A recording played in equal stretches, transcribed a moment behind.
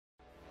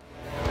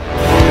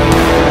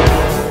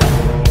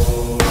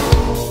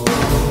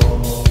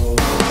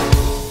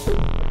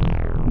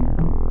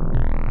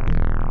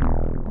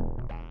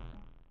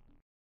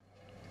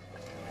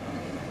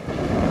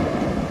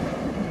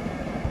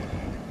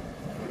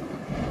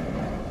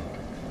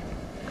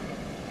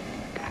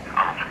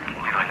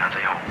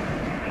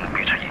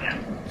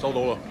收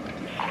到啦。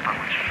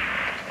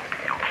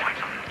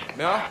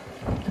咩啊？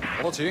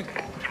好多錢？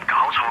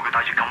搞錯，佢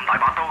帶住咁大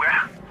把刀嘅。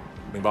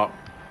明白。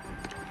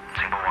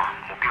情報話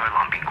目標喺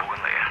南邊過緊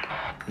嚟啊。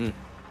嗯，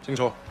清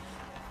楚。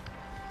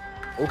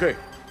OK，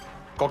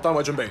 各單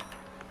位準備，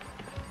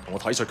同我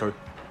睇實佢。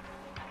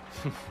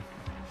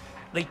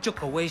你捉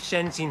個威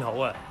聲先好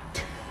啊！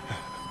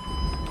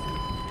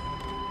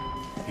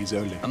 He's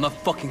only. I'm not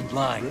fucking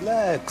blind.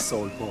 Relax,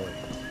 old boy.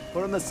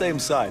 We're on the same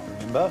side,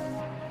 remember?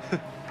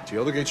 條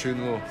友都幾串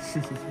喎。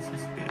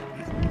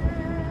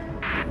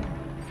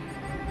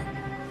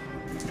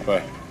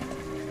喂，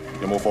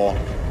有冇貨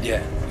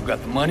Yeah, you got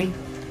the money?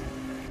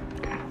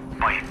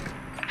 喂，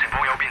情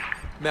況有變。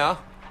咩啊？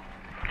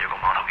有個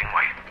碼頭警衛，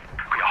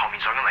佢由後面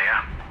上緊嚟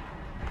啊！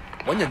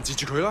揾人截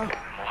住佢啦！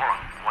冇可能，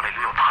我哋呢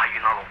度太遠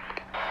啦，路。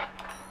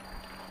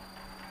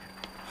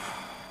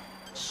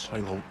細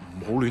路唔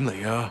好亂嚟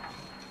啊！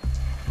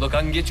 Look,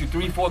 I can get you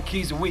 3-4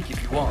 keys a week if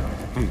you want.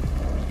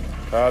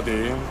 睇下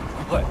點。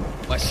What?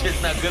 My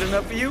shit's not good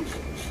enough for you?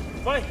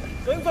 喂，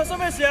究竟發生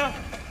咩事啊？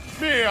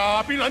咩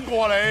啊？邊撚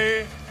個啊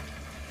你？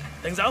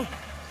停手，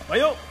咪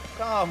喐！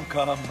 Come,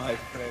 my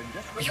friend.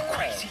 Are you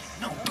crazy?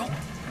 No, don't.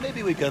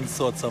 Maybe we can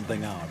sort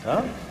something out,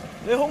 huh?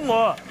 你兇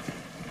我啊！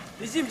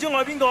你知唔知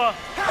我係邊個啊？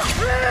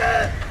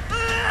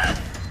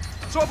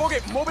所有伙計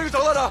唔好俾佢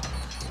走甩啊！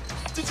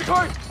截住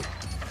佢！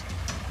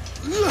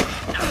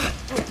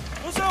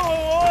好傷害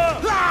我啊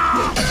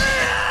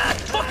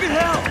 ！Fucking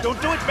hell! Don't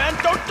do it, man!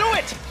 Don't do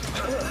it!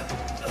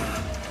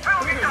 喺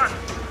後面人，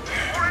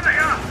我亂嚟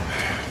啊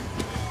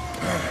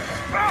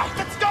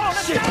Let's go!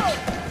 Let's go!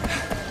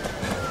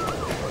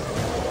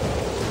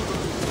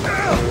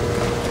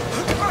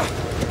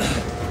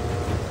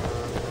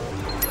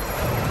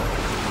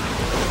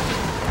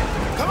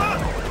 Come on!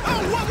 Oh,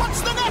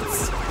 what's the nuts?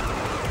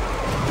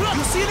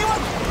 You see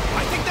anyone?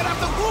 I think they're at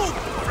the room.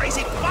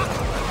 Crazy fuck!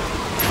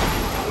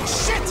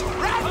 Shit!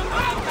 Run!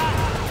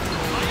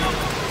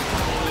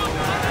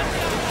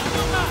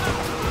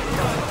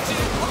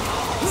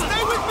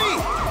 Stay with me!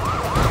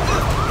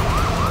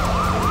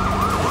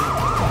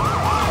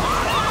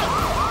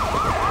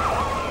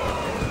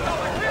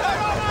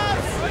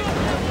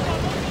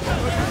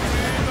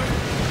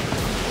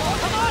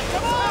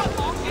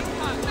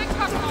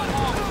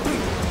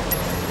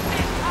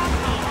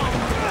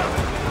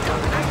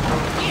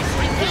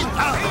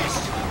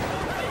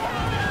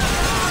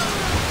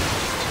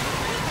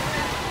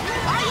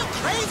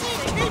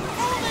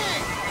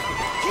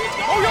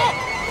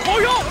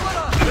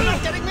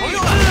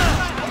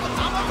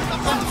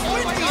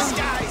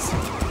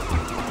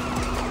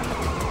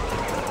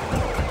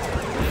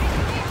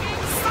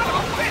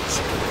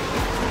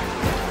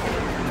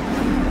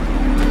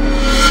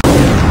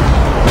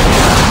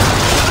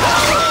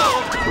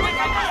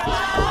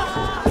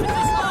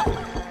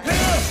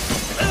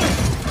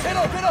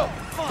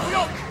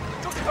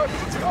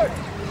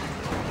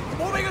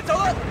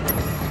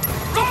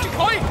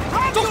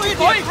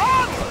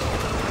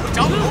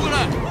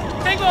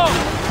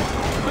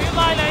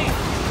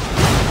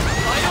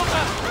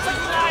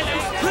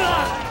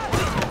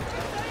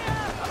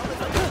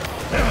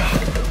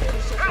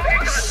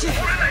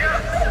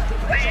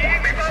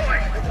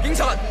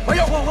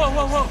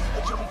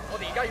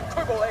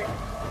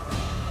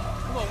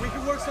 Come on, we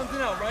can work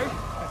something out, right?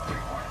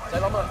 唔使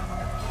諗啦，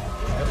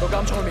入到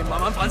監倉裏面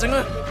慢慢反省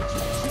啦。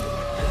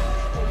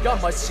而家唔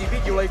係事必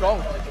要你講，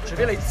除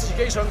非你自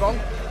己想講，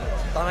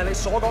但係你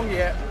所講嘅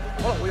嘢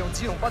可能會用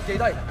紙同筆記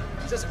低，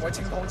即係成為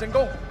呈堂證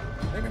供，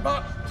你明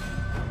白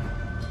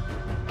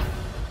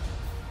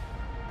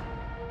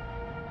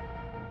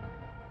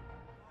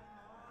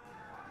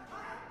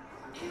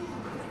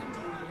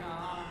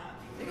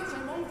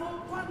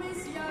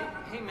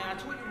？Hey man, I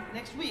told you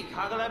next week，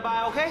下個禮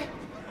拜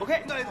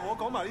OK？OK？ 點解你同我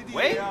講埋呢啲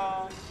嘢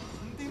啊？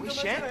唔掂咁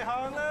樣出嚟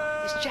行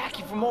啦 It's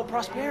Jackie from Old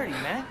Prosperity,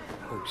 man.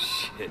 Oh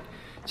shit,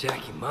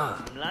 Jackie Ma.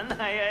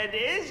 Lanaya, it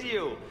is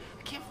you.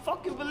 I can't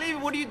fucking believe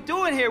it. What are you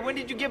doing here? When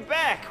did you get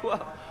back?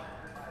 Well,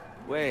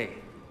 wait,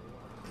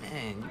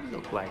 man, you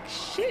look like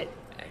shit.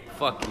 Hey,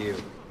 fuck you.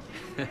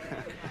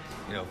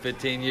 You know,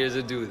 15 years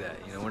to do that.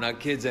 You know, we're not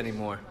kids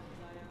anymore.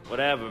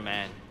 Whatever,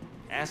 man.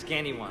 Ask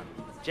anyone.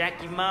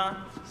 Jackie Ma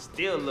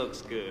still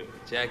looks good.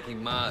 Jackie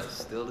Ma is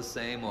still the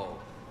same old.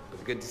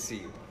 But good to see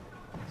you.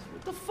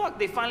 What the fuck?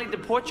 They finally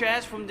deport your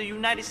ass from the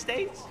United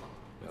States?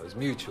 It was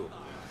mutual.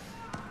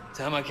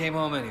 Time I came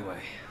home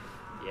anyway.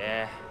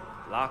 Yeah,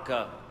 lock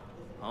up.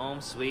 Home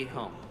sweet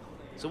home.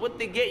 So what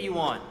they get you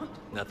on?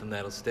 Nothing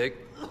that'll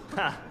stick.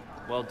 Ha!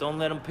 Well, don't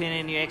let them pin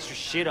any extra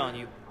shit on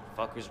you.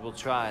 Fuckers will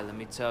try, let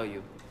me tell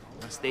you.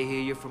 Once they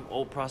hear you're from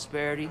Old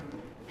Prosperity,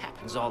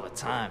 happens all the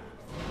time.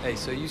 Hey,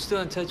 so you still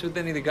in touch with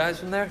any of the guys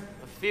from there?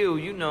 A few,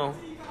 you know.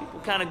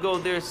 People kind of go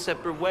their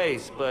separate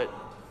ways, but...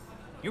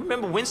 You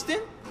remember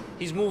Winston?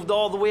 He's moved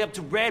all the way up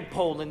to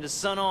Redpole in the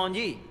Sun On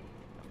Ye.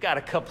 I've got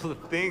a couple of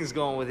things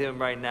going with him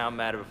right now,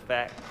 matter of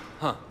fact.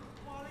 Huh.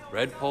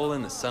 Redpole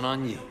and the Sun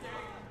On Ye.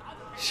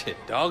 Shit,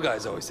 Dog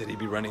Eyes always said he'd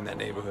be running that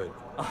neighborhood.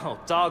 Oh,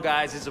 Dog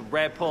Eyes is a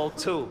Redpole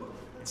too.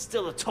 And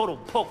still a total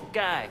poker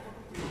guy.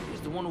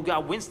 He's the one who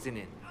got Winston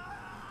in.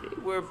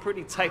 They were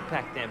pretty tight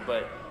back then,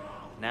 but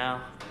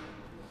now...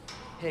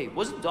 Hey,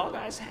 wasn't Dog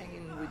Eyes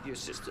hanging with your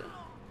sister?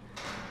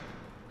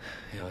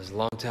 Yeah, it was a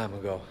long time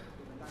ago.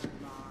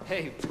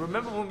 Hey,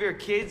 remember when we were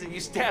kids and you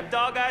stabbed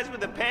Dog Eyes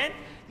with a pen?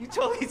 You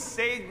totally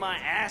saved my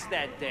ass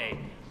that day.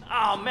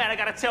 Oh man, I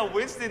gotta tell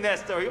Winston that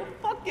story. You'll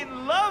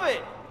fucking love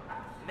it.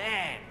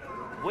 Man,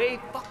 Wei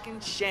fucking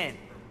Shen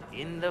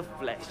in the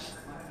flesh.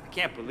 I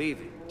can't believe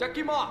it.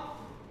 Jackie Ma!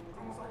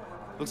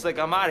 Looks like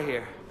I'm out of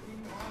here.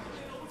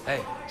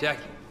 Hey,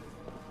 Jackie.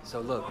 So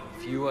look,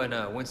 if you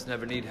and Winston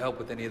ever need help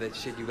with any of that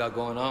shit you got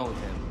going on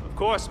with him... Of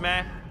course,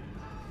 man.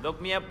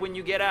 Look me up when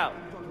you get out.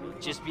 It'll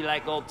just be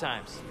like old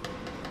times.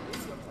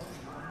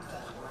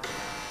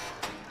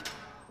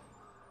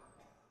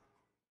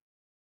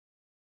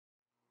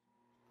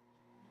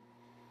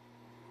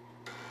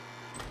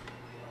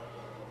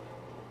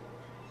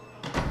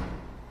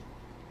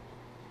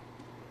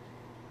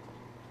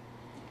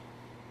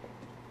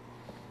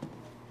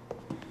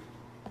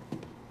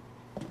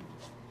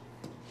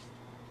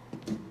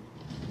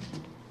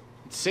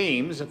 It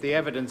seems that the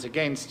evidence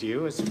against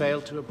you has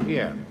failed to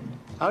appear.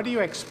 How do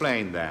you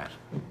explain that?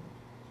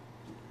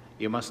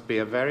 You must be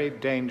a very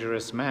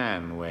dangerous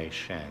man, Wei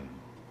Shen.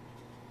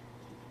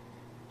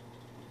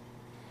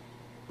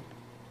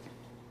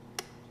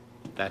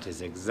 That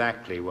is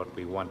exactly what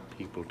we want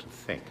people to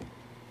think.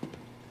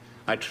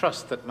 I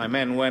trust that my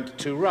men weren't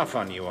too rough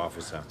on you,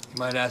 officer. You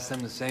might ask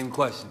them the same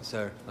question,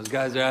 sir. Those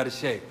guys are out of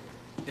shape.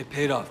 It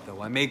paid off,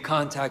 though. I made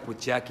contact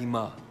with Jackie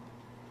Ma.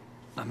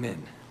 I'm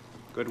in.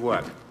 Good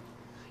work.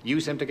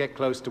 Use him to get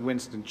close to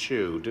Winston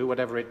Chu. Do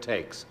whatever it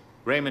takes.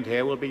 Raymond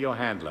here will be your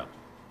handler.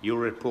 You'll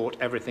report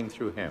everything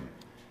through him.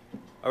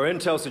 Our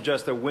intel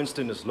suggests that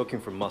Winston is looking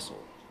for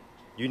muscle.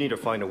 You need to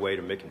find a way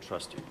to make him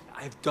trust you.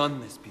 I've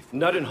done this before.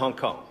 Not in Hong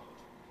Kong.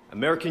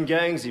 American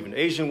gangs, even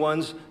Asian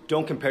ones,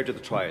 don't compare to the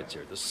triads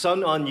here. The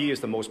Sun On Yee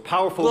is the most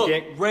powerful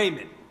gang... Look,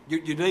 Raymond.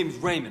 Your name's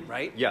Raymond,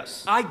 right?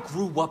 Yes. I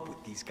grew up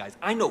with these guys.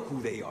 I know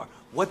who they are,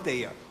 what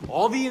they are.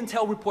 All the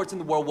intel reports in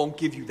the world won't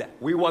give you that.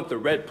 We want the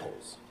Red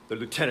Poles, the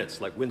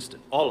lieutenants like Winston,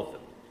 all of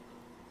them.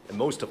 And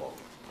most of all,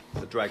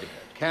 the Dragonhead.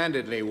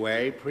 Candidly,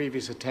 Wei,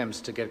 previous attempts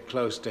to get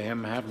close to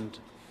him haven't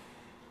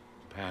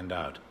panned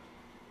out.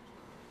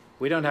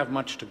 We don't have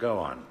much to go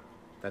on.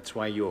 That's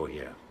why you're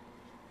here.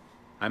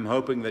 I'm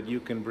hoping that you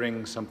can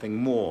bring something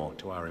more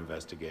to our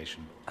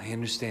investigation. I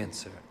understand,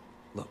 sir.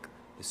 Look,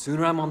 the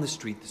sooner I'm on the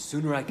street, the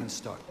sooner I can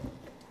start.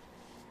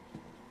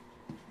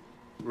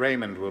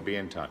 Raymond will be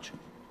in touch.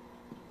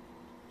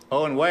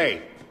 Oh, and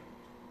Wei,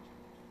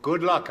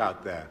 good luck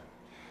out there.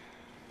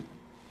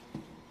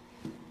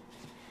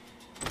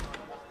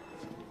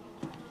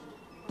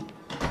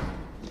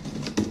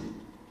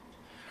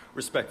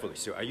 Respectfully,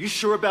 sir, are you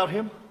sure about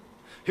him?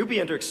 He'll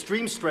be under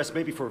extreme stress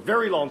maybe for a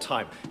very long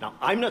time. Now,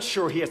 I'm not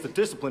sure he has the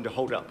discipline to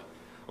hold up.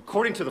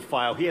 According to the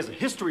file, he has a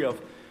history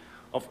of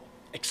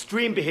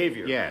extreme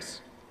behavior.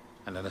 Yes,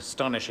 and an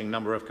astonishing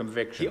number of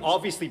convictions. He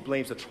obviously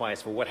blames the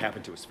triads for what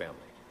happened to his family.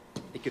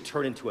 It could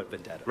turn into a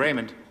vendetta.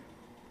 Raymond,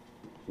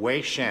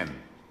 Wei Shen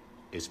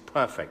is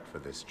perfect for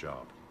this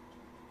job.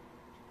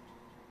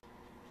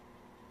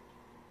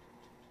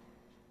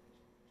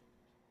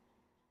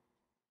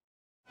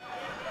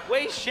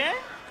 Wei Shen?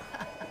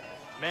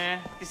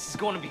 Man, this is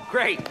going to be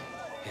great.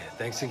 Yeah,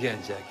 thanks again,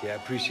 Jackie. I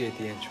appreciate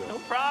the intro. No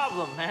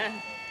problem,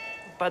 man.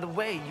 By the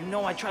way, you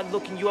know I tried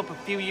looking you up a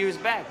few years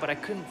back, but I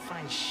couldn't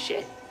find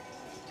shit.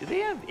 Do they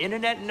have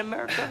internet in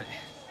America?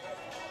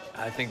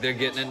 I think they're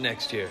getting it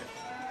next year.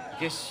 I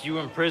guess you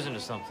were in prison or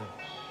something.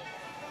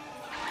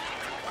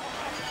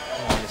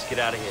 Come on, let's get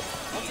out of here.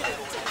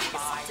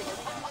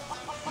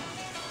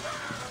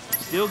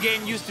 Still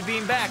getting used to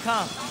being back,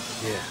 huh?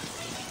 Yeah.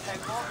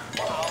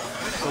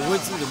 So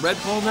Winston's a red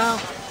pole now?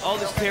 All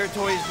this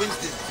territory is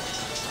Winston's.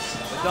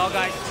 The Dog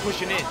Eyes is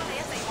pushing in.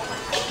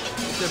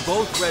 If they're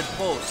both red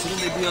poles,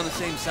 shouldn't they be on the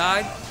same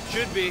side?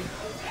 Should be.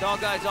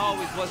 Dog Eyes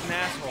always was an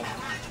asshole.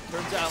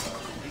 Turns out,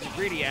 he's a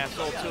greedy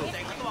asshole, too.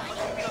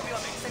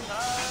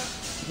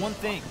 One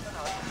thing.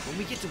 When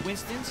we get to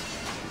Winston's,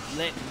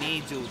 let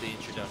me do the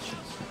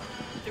introductions.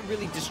 They're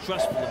really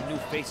distrustful of new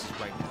faces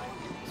right now.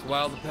 It's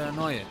wild and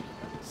paranoia.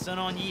 Sun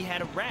On Yee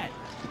had a rat.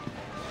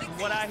 From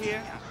what I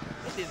hear,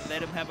 they didn't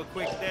let him have a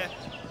quick death.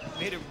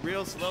 Made it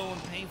real slow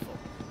and painful.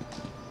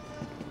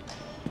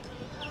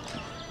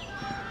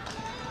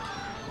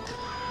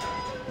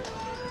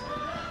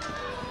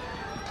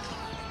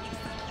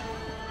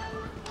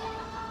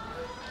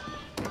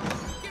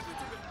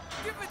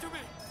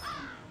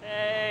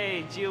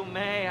 Hey, Jiu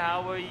Mei,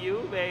 how are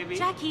you, baby?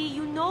 Jackie,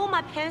 you know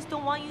my parents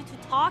don't want you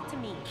to talk to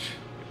me.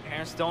 Your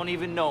parents don't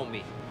even know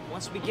me.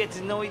 Once we get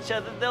to know each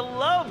other, they'll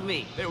love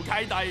me. 你條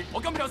契弟，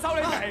我今日就收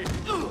你皮。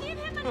 Leave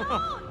him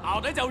alone!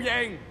 淆底就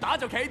認，打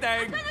就企定。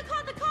 I'm gonna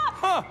call the cops!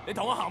 哼！你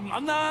同我含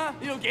撚啦！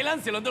呢度幾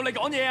撚時輪到你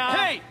講嘢啊？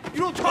 Hey,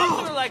 you don't talk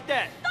to her like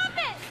that. Stop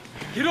it!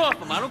 Get off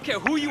him. I don't care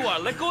who you are.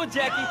 Let go of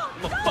Jackie.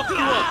 I'm gonna fuck you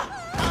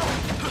up.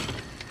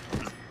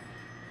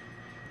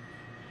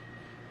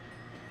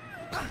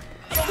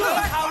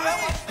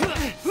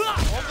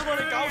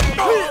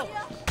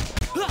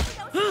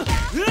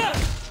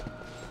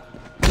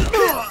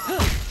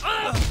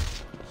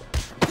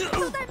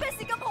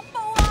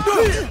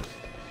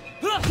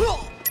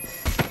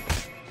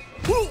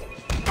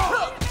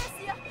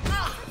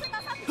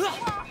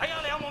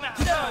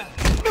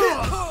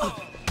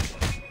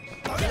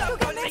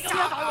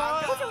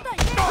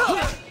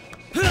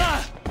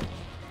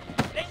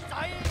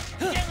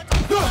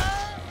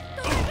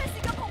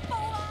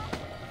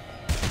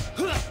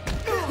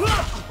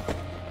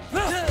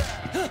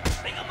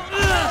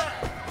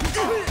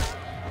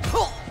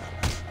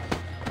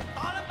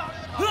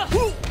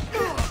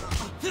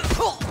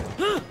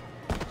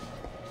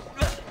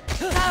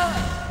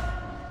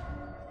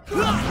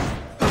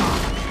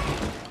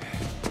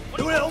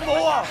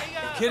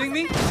 kidding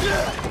me?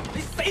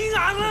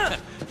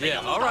 Yeah,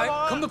 all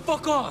right. Come the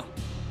fuck on.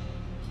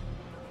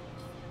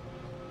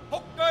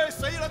 仆街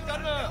死撚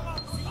緊啊！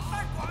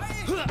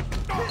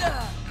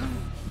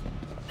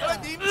你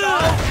點走？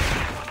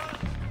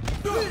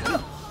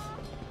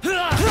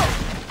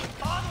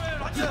打到你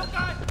撚嘢仆街！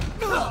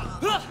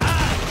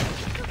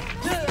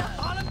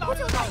打撚爆你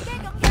個頭！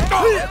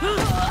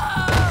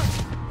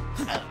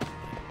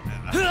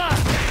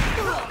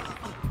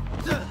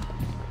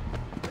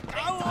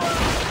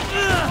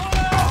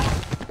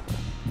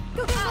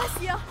究竟咩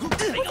事啊？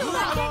你咁大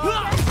驚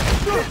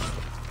嘅？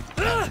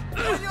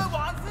你要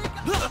還先㗎？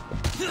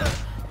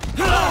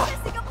咩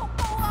事咁恐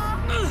怖啊？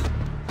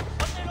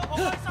揾你老婆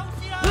去收屍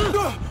啦！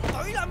懟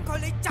冧佢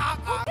你砸硬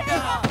㗎！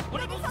我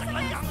哋冇食撚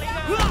人嚟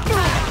㗎！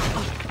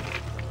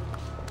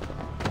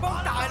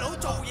幫大佬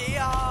做嘢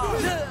啊！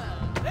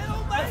你老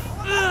味！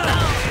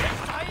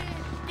仔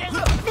驚！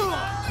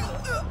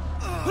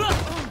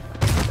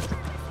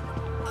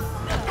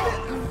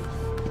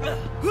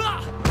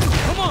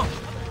 Come on!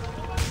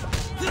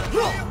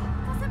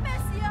 發生咩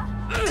事啊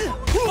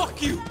Fuck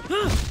you! 咩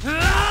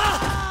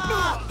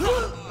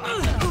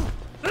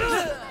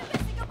事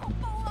咁恐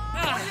怖啊？我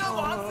要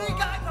還屍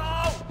街頭！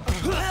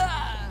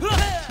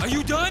 Are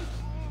you done?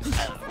 發生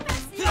咩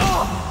事啊？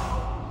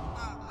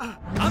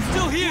 I'm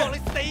still here! 你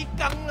死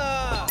梗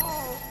啦！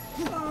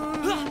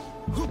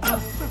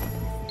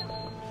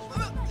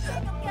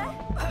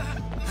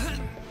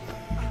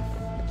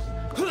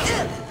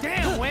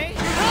 Damn, Wayne!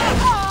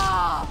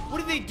 What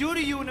did they do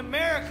to you in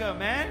America,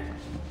 man?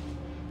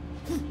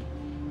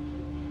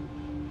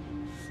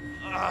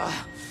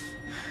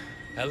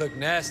 That looked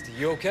nasty.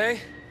 You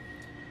okay?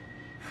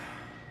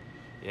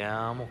 Yeah,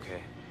 I'm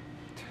okay.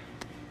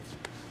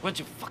 Bunch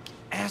of fucking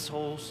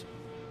assholes.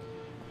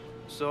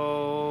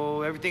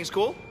 So, everything's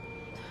cool?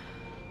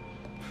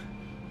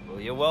 Well,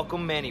 you're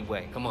welcome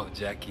anyway. Come on,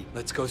 Jackie.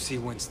 Let's go see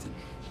Winston.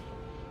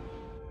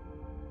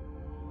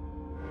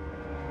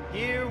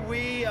 Here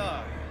we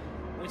are.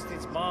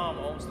 Winston's mom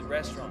owns the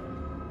restaurant.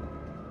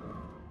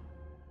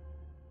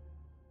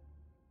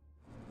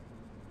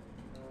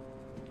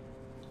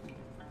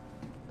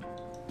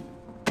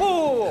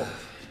 Whoa!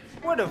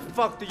 Where the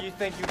fuck do you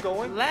think you're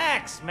going?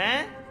 Relax,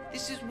 man.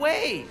 This is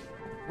Wei.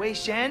 Wei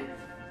Shen.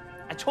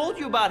 I told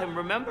you about him,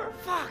 remember?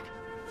 Fuck!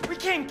 We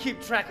can't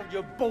keep track of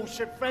your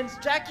bullshit friends,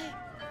 Jackie.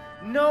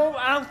 No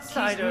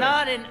outsider. He's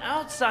not an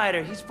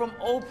outsider. He's from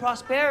old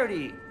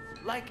prosperity.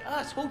 Like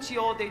us. Hochi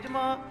all day.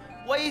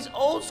 Wei's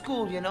old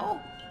school, you know?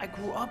 I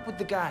grew up with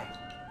the guy.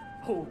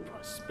 Old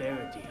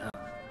prosperity, huh?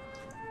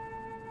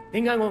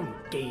 點解我唔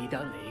記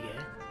得你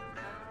嘅？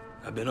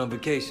 I've been on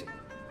vacation.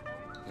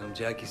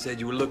 Jackie said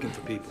you were looking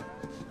for people.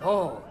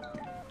 Oh,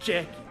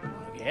 Jackie,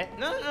 okay?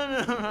 No.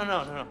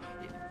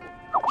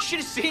 You should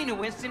have seen it,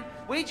 Winston.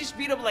 Wei just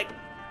beat up like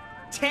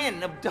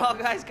 10 of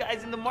Dog Eyes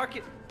guys in the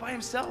market by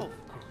himself.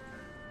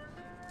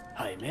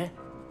 Hi, man.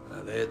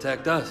 They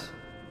attacked us.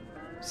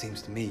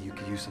 Seems to me you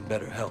could use some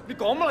better help. 你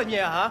講乜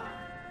嘢啊？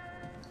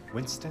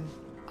 Winston,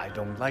 I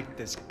don't like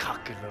this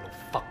cocky little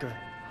fucker.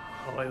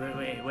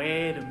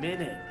 Wait a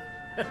minute.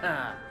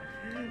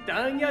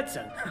 等一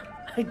陣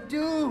I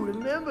do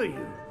remember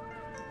you.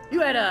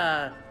 You had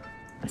a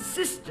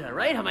sister,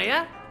 right? 係咪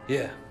啊？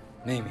 Yeah,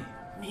 Mimi.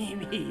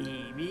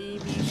 Mimi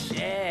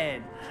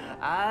Shen.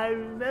 I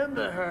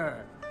remember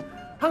her.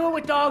 Hung out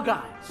with dog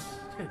eyes.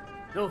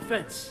 No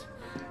offense.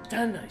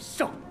 真係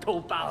熟到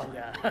爆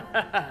㗎。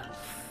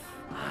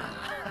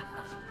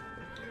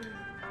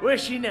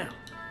Where's she now?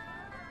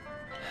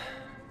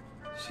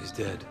 She's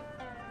dead.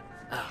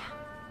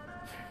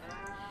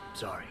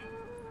 Sorry.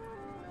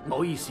 唔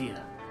好意思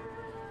啊。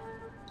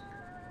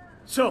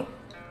So,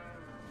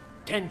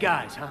 10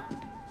 guys, huh?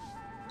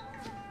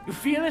 You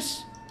feel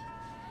this?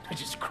 They're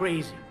just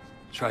crazy.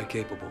 Try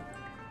capable.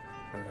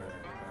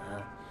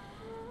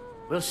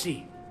 We'll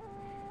see.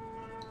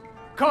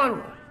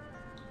 Conroy,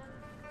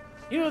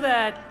 you know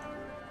that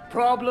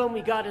problem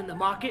we got in the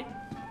market?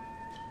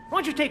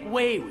 Why don't you take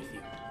Wei with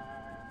you?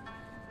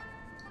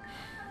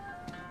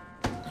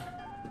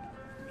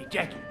 Hey,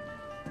 Jackie,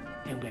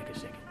 hang back a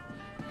second.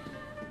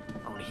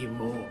 I want to hear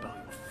more about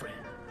your friend.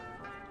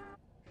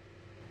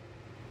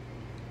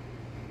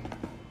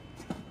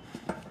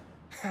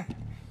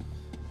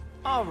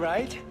 All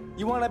right.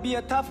 You want to be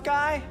a tough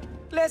guy?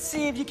 Let's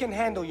see if you can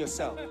handle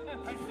yourself.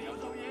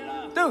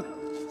 Dude,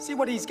 see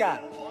what he's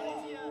got.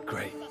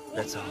 Great.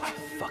 That's all I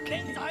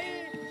fucking need.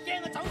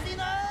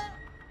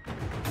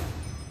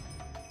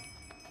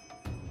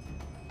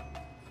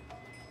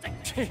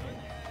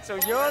 So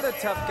you're the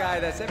tough guy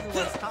that's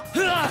everyone's top.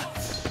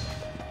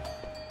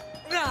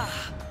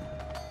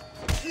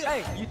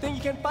 Hey, you think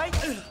you can fight?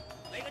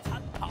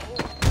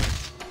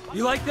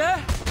 You like that?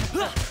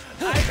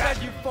 I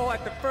bet you fall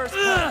at the first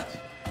punch.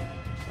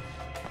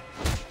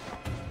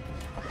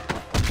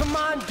 Come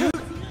on, dude.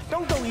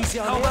 Don't go easy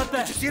on him. How about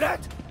that? Did you see that?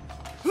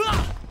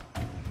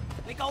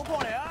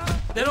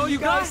 That all you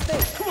got?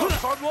 Come on,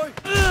 Conroy.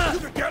 You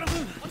can get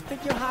him. You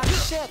think you're hot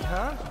shit,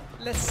 huh?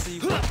 Let's see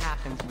what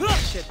happens when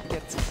shit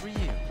gets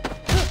real.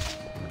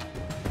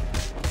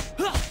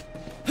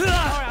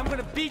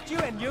 gonna beat you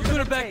and you're You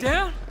gonna back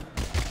down?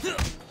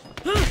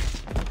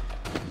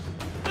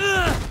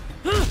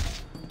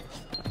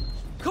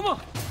 Come on,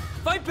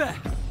 fight back.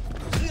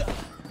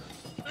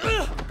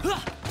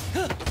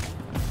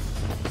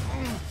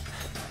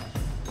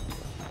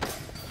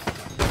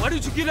 Why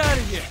did you get out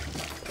of here?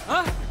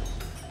 Huh?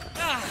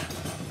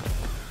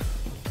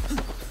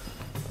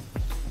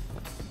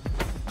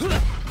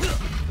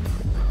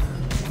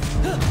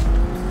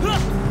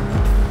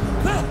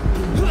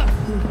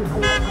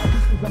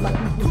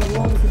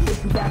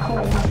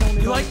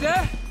 You like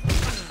that?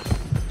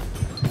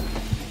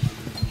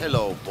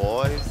 Hello,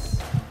 boys.